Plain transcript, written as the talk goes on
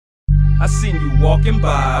I seen you walking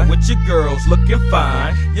by with your girls looking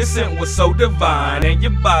fine. Your scent was so divine and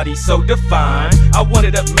your body so defined. I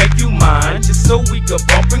wanted to make you mine just so we could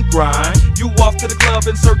bump and grind. You off to the club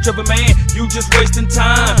in search of a man, you just wasting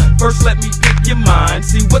time. First let me pick your mind,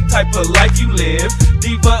 see what type of life you live.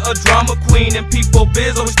 Diva, a drama queen, and people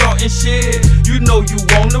biz always starting shit. You know you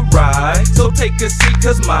wanna ride, so take a seat,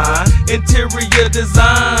 cause my interior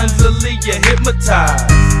designs will leave you hypnotized.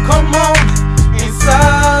 Come on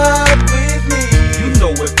inside with me. You know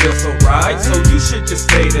it feels so right, so you should just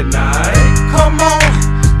stay tonight. Come on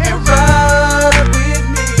and ride with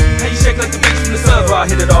me. How you shake like the bass from the sub while I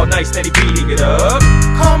hit it all night, steady beating it up.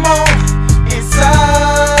 Come on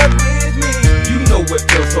inside with me. You know it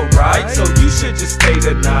feels so right, so you should just stay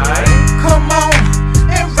tonight. Come on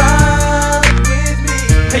and ride with me.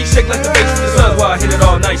 How you shake like the bass from the sub while I hit it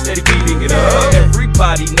all night, steady beating it up.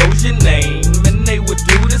 Everybody knows your name, and they would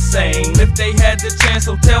do the same if they had the chance.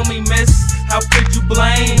 So tell me, miss, how could you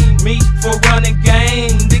blame me for running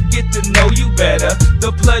game to get to know you better?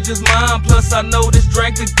 The pleasure's mine, plus I know this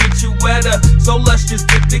drink could get you wetter. So let's just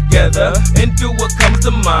get together and do what comes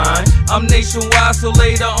to mind. I'm nationwide, so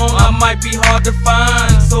later on I might be hard to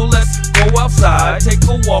find. So let's go outside, take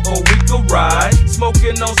a walk or we could ride.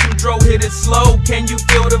 Smoking on some dro, hit it slow, can you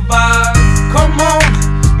feel the vibe? Come on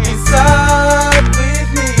inside with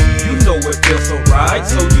me. You know it feels so right,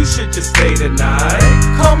 so you should just stay tonight.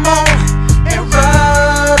 Come on and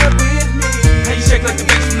ride with me. How you shake like the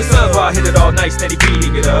bass from the sub while I hit it all night, steady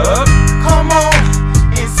beating it up. Come on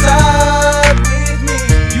inside with me.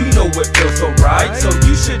 You know it feels so right, so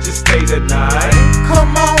you should just stay tonight.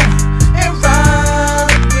 Come on and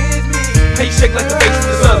ride with me. How you shake like the bass from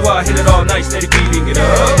the sub while I hit it all night, steady beating it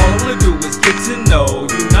up. All I wanna do is get to know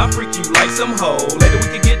you, not freak you like some hoe. Later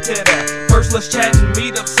we can get to that. First let's chat and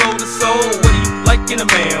meet up soul to soul. What do you like in a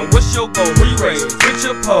man? What's your goal? Where you raised? Rich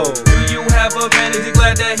or poor? Do you have a man? Is he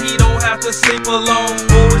glad that he don't have to sleep alone?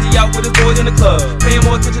 Or is he out with his boys in the club, paying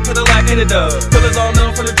more attention to the lack in the dub? Fillers all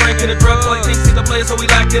known for the drink and the drugs, like they see the player, so we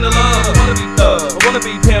lack in the love. I wanna be thug, I wanna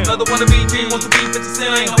be pimp, another wanna be G, wants to be 50 Cent.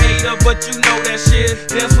 I ain't no hater, but you know that shit.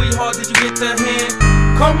 Damn sweetheart, did you get the hint?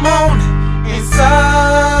 Come on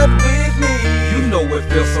inside with me. You know it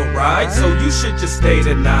feels so right, so you should just stay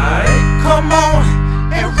tonight. Come on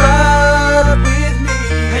and ride with me.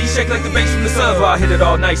 How you shake like the bass from the sub while I hit it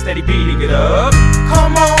all night, steady beating it up.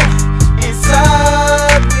 Come on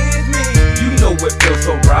inside with me. You know it feels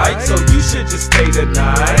so right, so you should just stay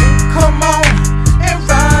tonight. Come on and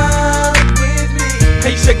ride with me. How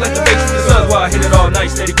you shake like the bass from the sub while I hit it all night,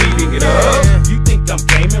 steady beating it up. You think I'm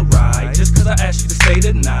gaming right, just cause I asked you to stay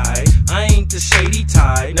tonight. I ain't the shady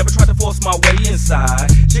type, never tried to force my way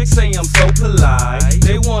inside. Chicks say I'm so polite,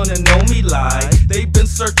 they wanna know me like they've been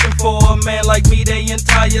searching for a man like me their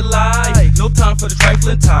entire life. No time for the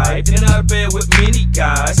trifling type, in and out of bed with many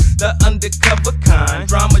guys, the undercover kind,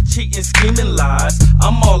 drama, cheating, scheming lies.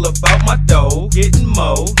 I'm all about my dough, getting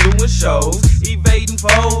mo, doing shows, evading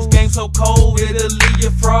foes. Game so cold, it'll leave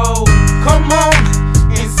you froze. Come on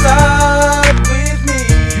inside with me.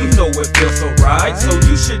 You know it feels so right, so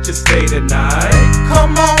you should just stay tonight.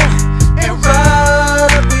 Come on and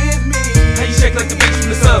ride with me. How you shake like the bass from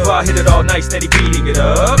the sub while I hit it all night, steady beating it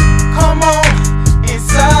up. Come on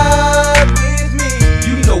inside with me.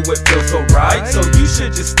 You know it feels so right, so you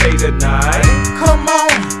should just stay tonight. Come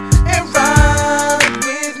on and ride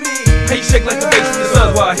with me. How you shake like the bass from the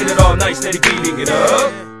sub while I hit it all night, steady beating it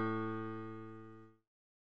up.